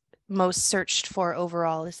 6 most searched for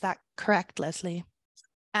overall. Is that correct, Leslie?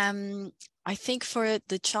 I think for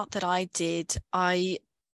the chart that I did, I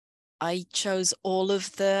chose all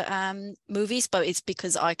of the movies, but it's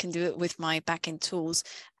because I can do it with my backend tools.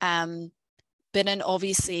 But then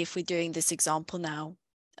obviously, if we're doing this example now,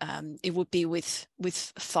 it would be with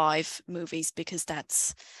 5 movies because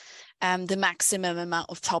that's the maximum amount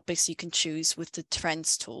of topics you can choose with the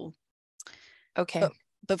Trends tool. Okay.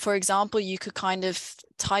 But for example, you could kind of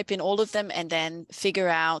type in all of them and then figure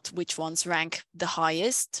out which ones rank the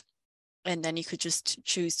highest. And then you could just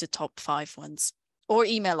choose the top 5 ones or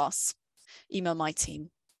email us, email my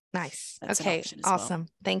team. Nice. That's okay, awesome. Well.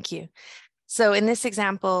 Thank you. So in this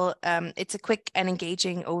example, it's a quick and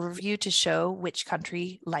engaging overview to show which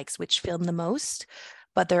country likes which film the most.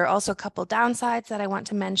 But there are also a couple downsides that I want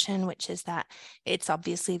to mention, which is that it's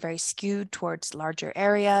obviously very skewed towards larger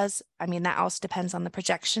areas. I mean, that also depends on the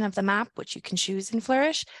projection of the map, which you can choose in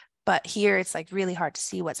Flourish. But here it's like really hard to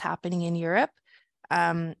see what's happening in Europe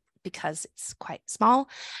because it's quite small.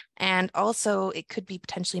 And also it could be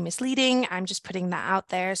potentially misleading. I'm just putting that out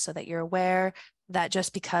there so that you're aware that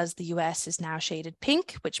just because the US is now shaded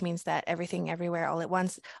pink, which means that everything everywhere all at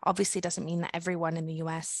once, obviously doesn't mean that everyone in the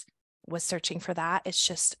US was searching for that. It's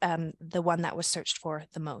just the one that was searched for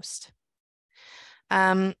the most.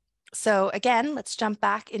 So again, let's jump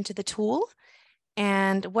back into the tool.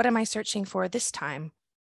 And what am I searching for this time?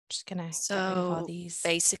 Just gonna get rid of all these.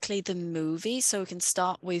 Basically the movie. So we can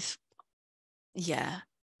start with,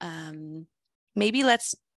 maybe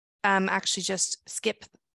let's actually just skip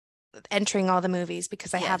entering all the movies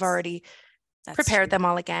because I have already prepared them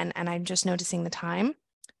all again and I'm just noticing the time.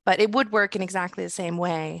 But it would work in exactly the same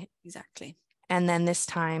way. Exactly. And then this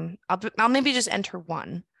time, I'll maybe just enter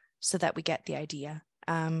one so that we get the idea.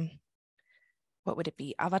 What would it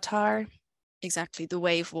be? Avatar? Exactly, the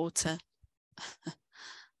wave water.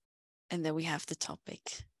 And then we have the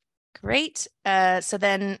topic. Great. So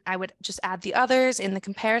then I would just add the others in the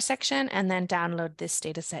compare section and then download this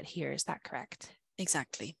data set here. Is that correct?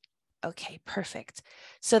 Exactly. Okay, perfect.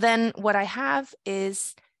 So then what I have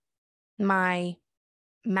is my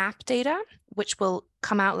map data, which will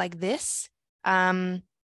come out like this from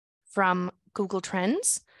Google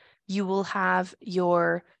Trends. You will have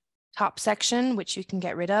your top section, which you can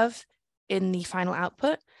get rid of in the final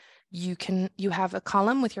output. You have a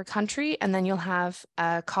column with your country, and then you'll have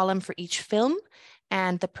a column for each film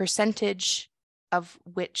and the percentage of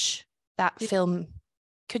which that film.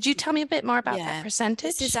 Could you tell me a bit more about that percentage?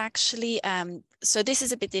 This is actually, so this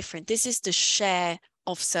is a bit different. This is the share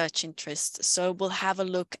of search interest. So we'll have a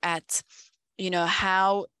look at,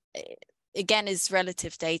 how, again, is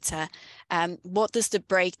relative data. What does the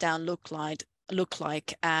breakdown look like look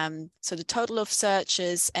like. So the total of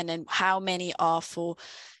searches, and then how many are for,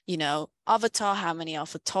 you know, Avatar, how many are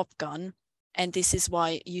for Top Gun. And this is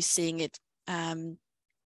why you're seeing it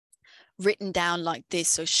written down like this.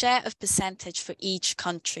 So share of percentage for each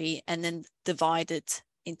country, and then divided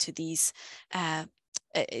into these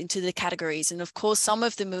into the categories. And of course, some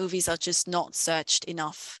of the movies are just not searched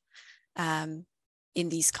enough in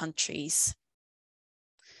these countries.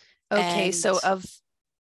 Okay, And so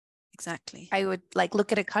exactly, I would like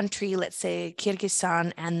look at a country, let's say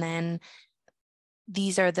Kyrgyzstan, and then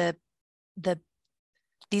these are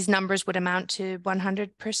these numbers would amount to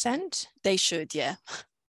 100%? they should, yeah.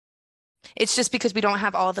 It's just because we don't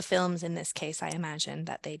have all the films in this case, I imagine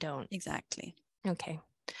that they don't. Exactly. Okay.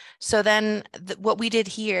 So then what we did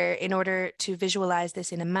here, in order to visualize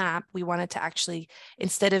this in a map, we wanted to actually,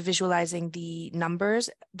 instead of visualizing the numbers,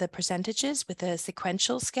 the percentages with a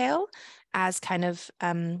sequential scale, as kind of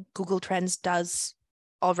Google Trends does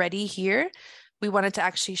already here, we wanted to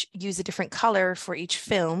actually use a different color for each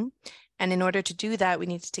film. And in order to do that, we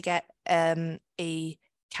needed to get a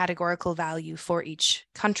categorical value for each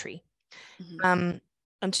country. Mm-hmm.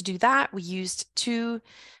 And to do that, we used two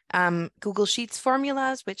Google Sheets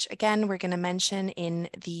formulas, which again, we're going to mention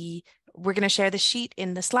we're going to share the sheet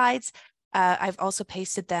in the slides. I've also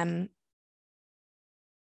pasted them.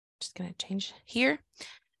 Just going to change here.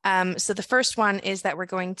 So the first one is that we're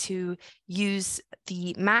going to use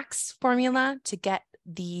the max formula to get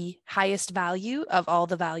the highest value of all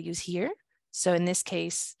the values here. So in this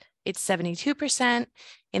case, it's 72%.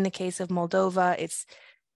 In the case of Moldova, it's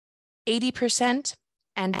 80%.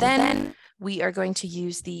 And then we are going to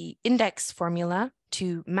use the index formula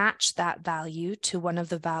to match that value to one of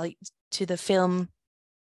the values, to the film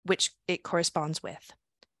which it corresponds with.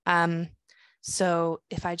 So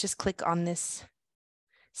if I just click on this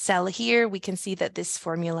cell here, we can see that this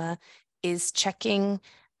formula is checking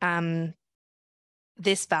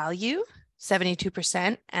this value,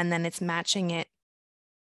 72%, and then it's matching it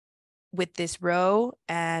with this row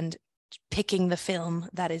and picking the film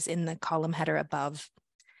that is in the column header above.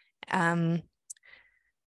 I'm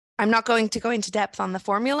not going to go into depth on the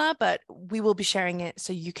formula, but we will be sharing it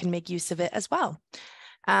so you can make use of it as well.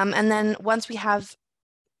 And then once we have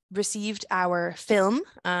received our film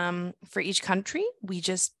for each country, we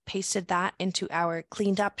just pasted that into our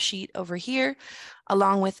cleaned up sheet over here,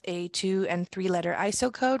 along with a 2- and 3-letter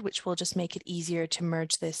ISO code, which will just make it easier to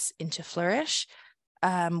merge this into Flourish,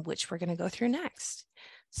 which we're going to go through next.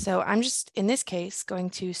 So I'm just, in this case, going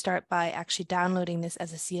to start by actually downloading this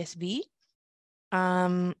as a CSV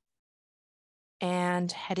and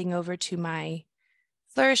heading over to my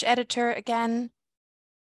Flourish editor again.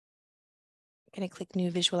 I'm going to click New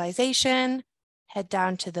Visualization, head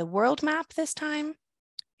down to the world map this time.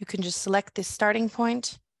 You can just select this starting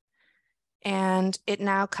point, and it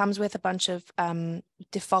now comes with a bunch of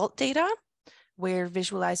default data. We're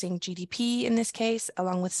visualizing GDP in this case,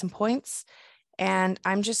 along with some points. And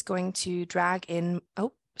I'm just going to drag in,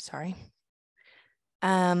 my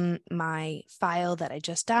file that I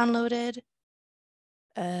just downloaded.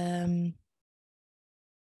 This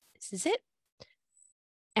is it.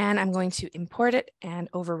 And I'm going to import it and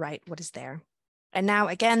overwrite what is there. And now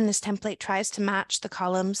again, this template tries to match the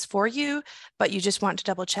columns for you, but you just want to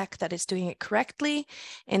double check that it's doing it correctly.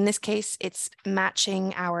 In this case, it's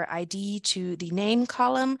matching our ID to the name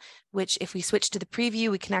column, which if we switch to the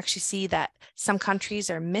preview, we can actually see that some countries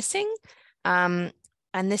are missing. And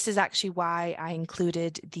this is actually why I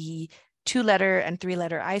included the 2-letter and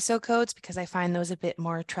 3-letter ISO codes, because I find those a bit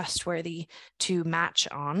more trustworthy to match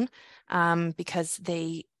on, because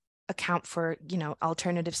they account for,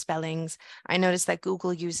 alternative spellings. I noticed that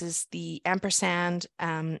Google uses the ampersand,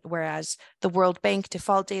 whereas the World Bank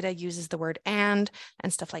default data uses the word and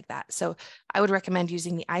stuff like that. So I would recommend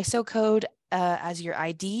using the ISO code as your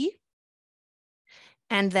ID.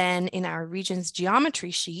 And then in our regions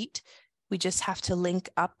geometry sheet, we just have to link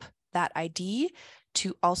up that ID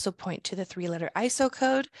to also point to the 3-letter ISO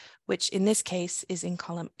code, which in this case is in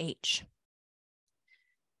column H.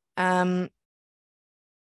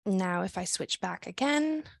 Now, if I switch back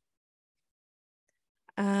again,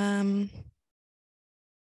 I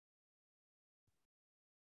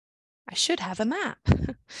should have a map.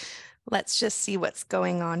 Let's just see what's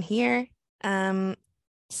going on here.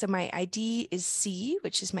 So my ID is C,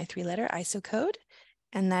 which is my 3-letter ISO code,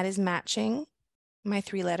 and that is matching my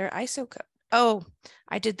 3-letter ISO code. Oh,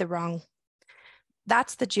 I did the wrong.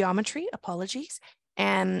 That's the geometry, apologies,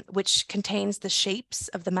 and which contains the shapes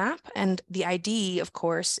of the map, and the ID, of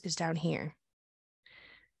course, is down here.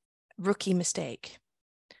 Rookie mistake.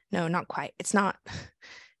 No, not quite. It's not.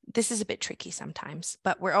 this is a bit tricky sometimes,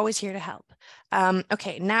 but we're always here to help.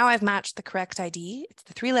 Okay, now I've matched the correct ID. It's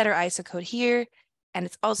the 3-letter ISO code here, and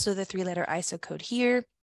it's also the 3-letter ISO code here.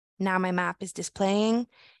 Now my map is displaying,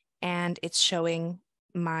 and it's showing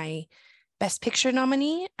my best picture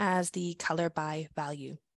nominee as the color by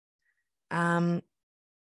value. And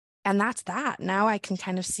that's that. Now I can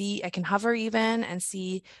kind of see, I can hover even and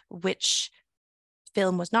see which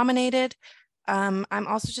film was nominated. I'm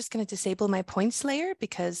also just going to disable my points layer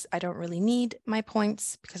because I don't really need my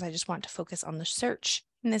points because I just want to focus on the search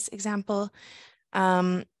in this example.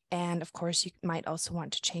 And of course, you might also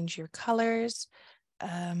want to change your colors.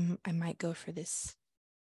 I might go for this.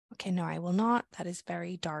 Okay, no, I will not. That is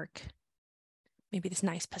very dark. Maybe this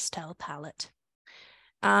nice pastel palette.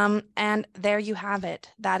 And there you have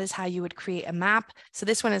it. That is how you would create a map. So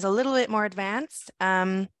this one is a little bit more advanced,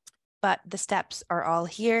 but the steps are all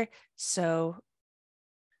here. So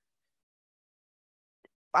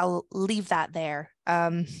I'll leave that there.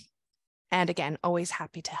 And again, always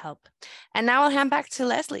happy to help. And now I'll hand back to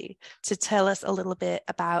Leslie to tell us a little bit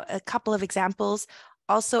about a couple of examples.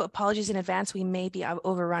 Also, apologies in advance, we may be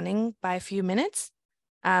overrunning by a few minutes.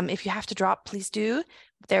 If you have to drop, please do.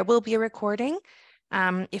 There will be a recording.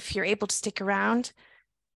 If you're able to stick around,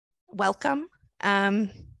 welcome.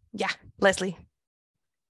 Yeah, Leslie.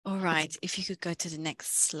 All right, if you could go to the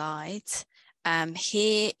next slide.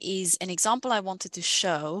 Here is an example I wanted to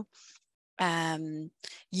show.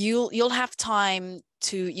 You'll have time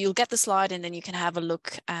to, you'll get the slide and then you can have a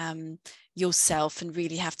look yourself and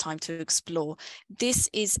really have time to explore. This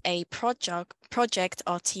is a project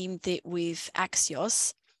our team did with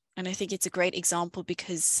Axios. And I think it's a great example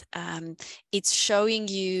because it's showing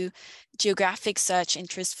you geographic search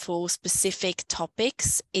interest for specific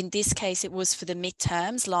topics. In this case, it was for the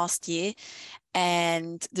midterms last year.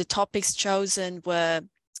 And the topics chosen were,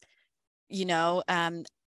 you know,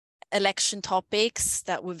 election topics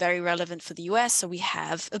that were very relevant for the US. So we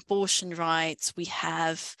have abortion rights, we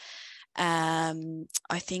have,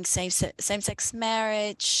 I think, same-sex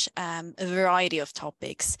marriage, a variety of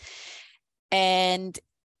topics. And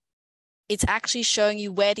it's actually showing you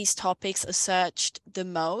where these topics are searched the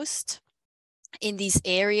most in these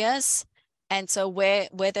areas, and so where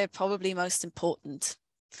they're probably most important.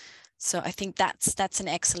 So I think that's an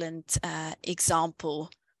excellent example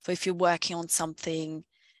for if you're working on something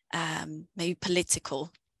maybe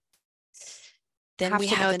political. Then we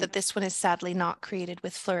have to note that this one is sadly not created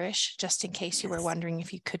with Flourish, just in case you were wondering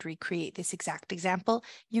if you could recreate this exact example.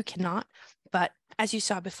 You cannot, but as you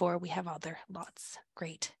saw before, we have other lots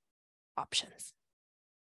great options.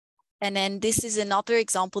 And then this is another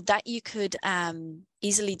example that you could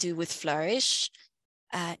easily do with Flourish.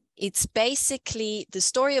 It's basically the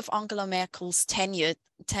story of Angela Merkel's tenure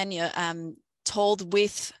told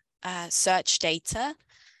with search data.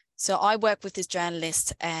 So I worked with this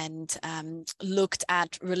journalist and looked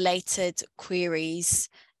at related queries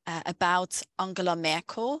about Angela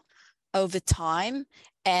Merkel over time.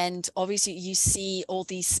 And obviously you see all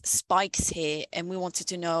these spikes here, and we wanted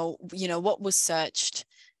to know, you know, what was searched,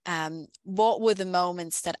 what were the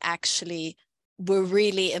moments that actually were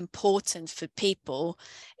really important for people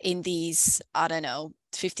in these, I don't know,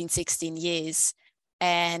 15, 16 years.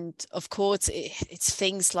 And of course, it's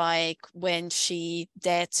things like when she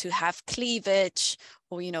dared to have cleavage,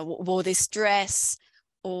 or, you know, wore this dress,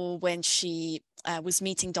 or when she was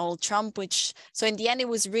meeting Donald Trump, which, so in the end, it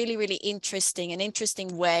was really, really interesting, an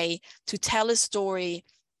interesting way to tell a story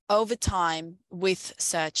over time with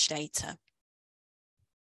search data.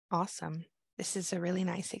 Awesome. This is a really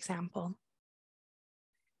nice example.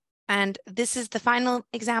 And this is the final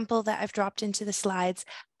example that I've dropped into the slides,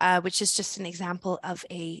 which is just an example of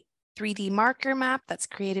a 3D marker map that's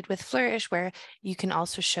created with Flourish, where you can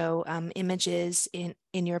also show images in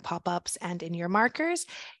your pop-ups and in your markers.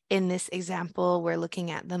 In this example, we're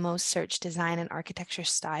looking at the most searched design and architecture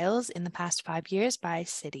styles in the past 5 years by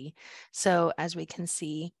city. So as we can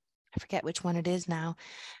see, I forget which one it is now,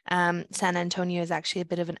 San Antonio is actually a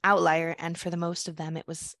bit of an outlier, and for the most of them, it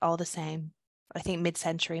was all the same. I think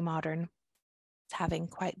mid-century modern is having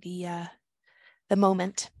quite the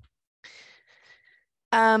moment.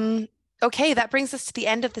 Okay, that brings us to the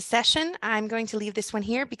end of the session. I'm going to leave this one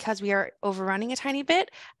here because we are overrunning a tiny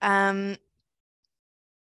bit.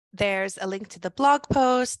 There's a link to the blog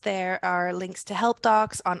post. There are links to help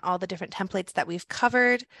docs on all the different templates that we've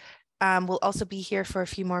covered. We'll also be here for a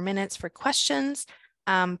few more minutes for questions.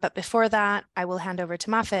 But before that, I will hand over to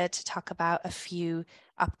Mafet to talk about a few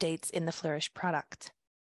updates in the Flourish product.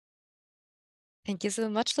 Thank you so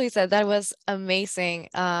much, Luisa. That was amazing.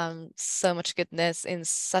 So much goodness in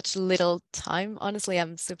such little time. Honestly,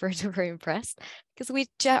 I'm super duper impressed because we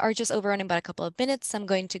are just overrunning about a couple of minutes. I'm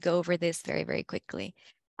going to go over this very, very quickly.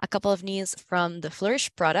 A couple of news from the Flourish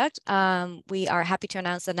product. We are happy to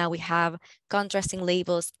announce that now we have contrasting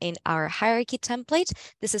labels in our hierarchy template.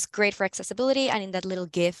 This is great for accessibility, and in that little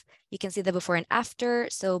GIF, you can see the before and after.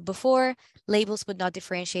 So before, labels would not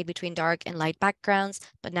differentiate between dark and light backgrounds,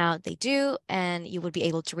 but now they do, and you would be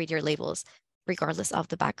able to read your labels regardless of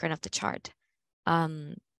the background of the chart.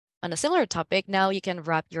 On a similar topic, now you can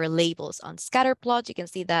wrap your labels on scatter plot. You can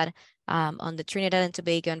see that on the Trinidad and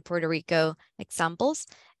Tobago and Puerto Rico examples,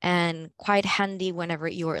 and quite handy whenever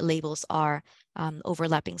your labels are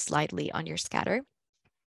overlapping slightly on your scatter.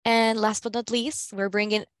 And last but not least, we're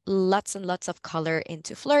bringing lots and lots of color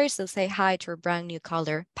into Flourish. So say hi to our brand new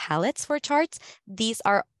color palettes for charts. These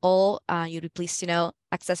are all, you'd be pleased to know,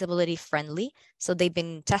 accessibility friendly. So they've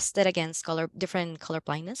been tested against different color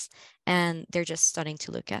blindness, and they're just stunning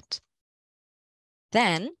to look at.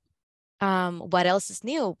 Then what else is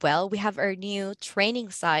new? Well, we have our new training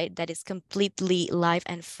site that is completely live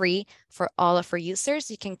and free for all of our users.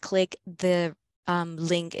 You can click the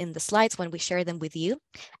link in the slides when we share them with you,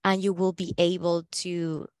 and you will be able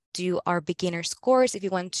to do our beginner's course if you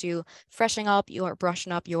want to brushing up your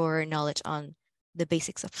knowledge on the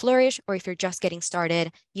basics of Flourish, or if you're just getting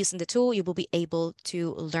started using the tool, you will be able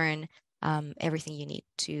to learn everything you need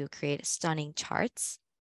to create stunning charts.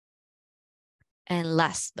 And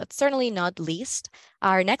last but certainly not least,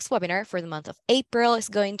 our next webinar for the month of April is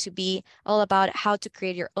going to be all about how to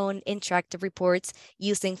create your own interactive reports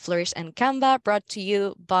using Flourish and Canva, brought to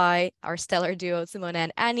you by our stellar duo, Simona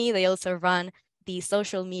and Annie. They also run the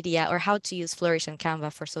social media, or how to use Flourish and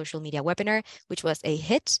Canva for social media webinar, which was a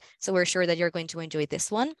hit. So we're sure that you're going to enjoy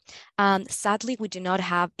this one. Sadly, we do not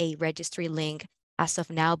have a registry link as of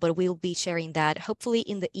now, but we will be sharing that hopefully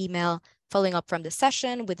in the email following up from the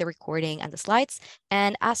session with the recording and the slides.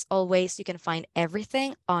 And as always, you can find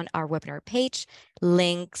everything on our webinar page.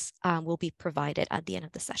 Links will be provided at the end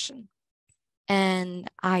of the session. And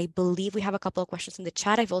I believe we have a couple of questions in the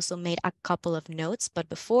chat. I've also made a couple of notes, but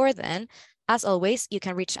before then, as always, you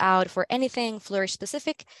can reach out for anything Flourish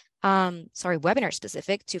specific, webinar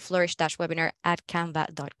specific, to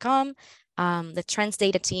flourish-webinar@canva.com. The Trends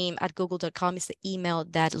Data team at google.com is the email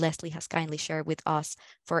that Leslie has kindly shared with us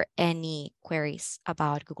for any queries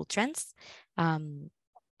about Google Trends. And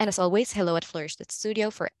as always, hello at Flourish.studio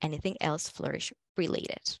for anything else Flourish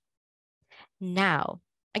related. Now,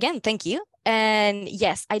 again, thank you. And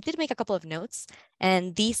yes, I did make a couple of notes,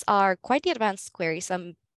 and these are quite the advanced queries.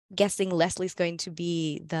 I'm guessing Leslie's going to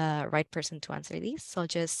be the right person to answer these, so I'll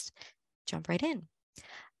just jump right in.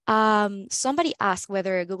 Somebody asked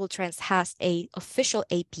whether Google Trends has an official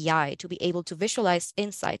API to be able to visualize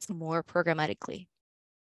insights more programmatically.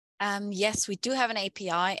 Yes, we do have an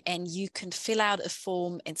API, and you can fill out a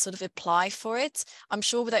form and sort of apply for it. I'm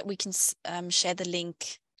sure that we can share the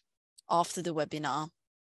link after the webinar.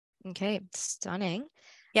 Okay, stunning.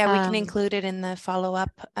 Yeah, we can include it in the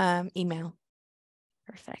follow-up email.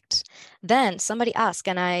 Perfect. Then somebody asked,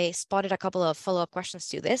 and I spotted a couple of follow-up questions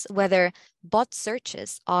to this, whether bot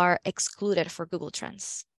searches are excluded for Google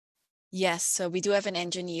Trends. Yes, so we do have an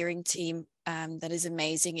engineering team that is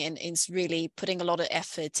amazing and is really putting a lot of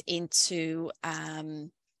effort into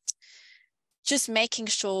just making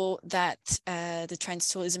sure that the Trends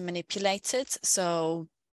tool isn't manipulated. So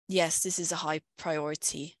yes, this is a high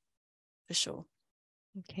priority for sure.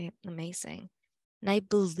 Okay, amazing. And I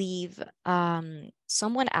believe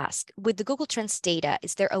someone asked, with the Google Trends data,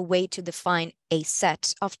 is there a way to define a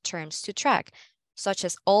set of terms to track, such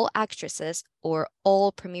as all actresses or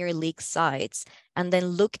all Premier League sides, and then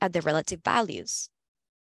look at the relative values?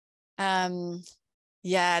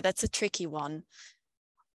 Yeah, that's a tricky one.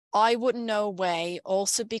 I wouldn't know a way,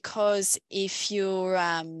 also because if you're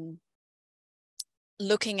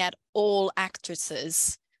looking at all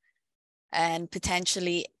actresses and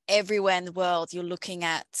potentially everywhere in the world, you're looking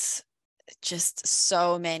at just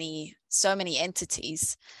so many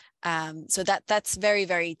entities. So that's very,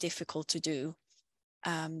 very difficult to do.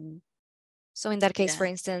 So in that case, for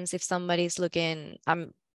instance, if somebody's looking,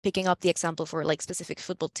 I'm picking up the example for like specific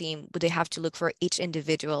football team, would they have to look for each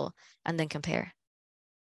individual and then compare?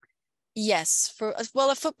 Yes,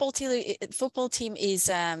 a football team is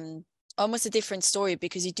almost a different story,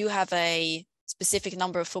 because you do have a specific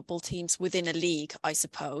number of football teams within a league, I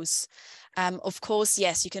suppose. Of course,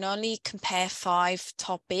 yes, you can only compare 5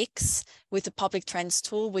 topics with the public trends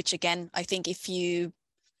tool, which again, I think if we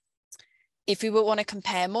would want to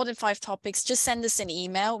compare more than 5 topics, just send us an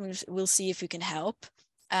email and we'll see if we can help.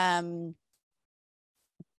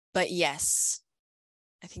 But yes,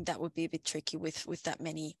 I think that would be a bit tricky with that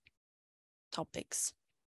many topics.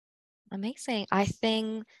 Amazing. I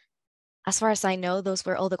think, as far as I know, those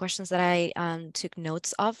were all the questions that I took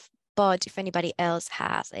notes of. But if anybody else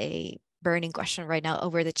has a burning question right now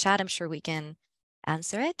over the chat, I'm sure we can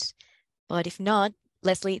answer it. But if not,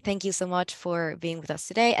 Leslie, thank you so much for being with us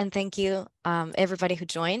today. And thank you, everybody who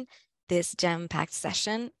joined this jam-packed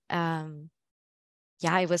session.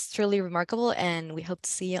 Yeah, it was truly remarkable, and we hope to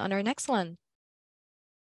see you on our next one.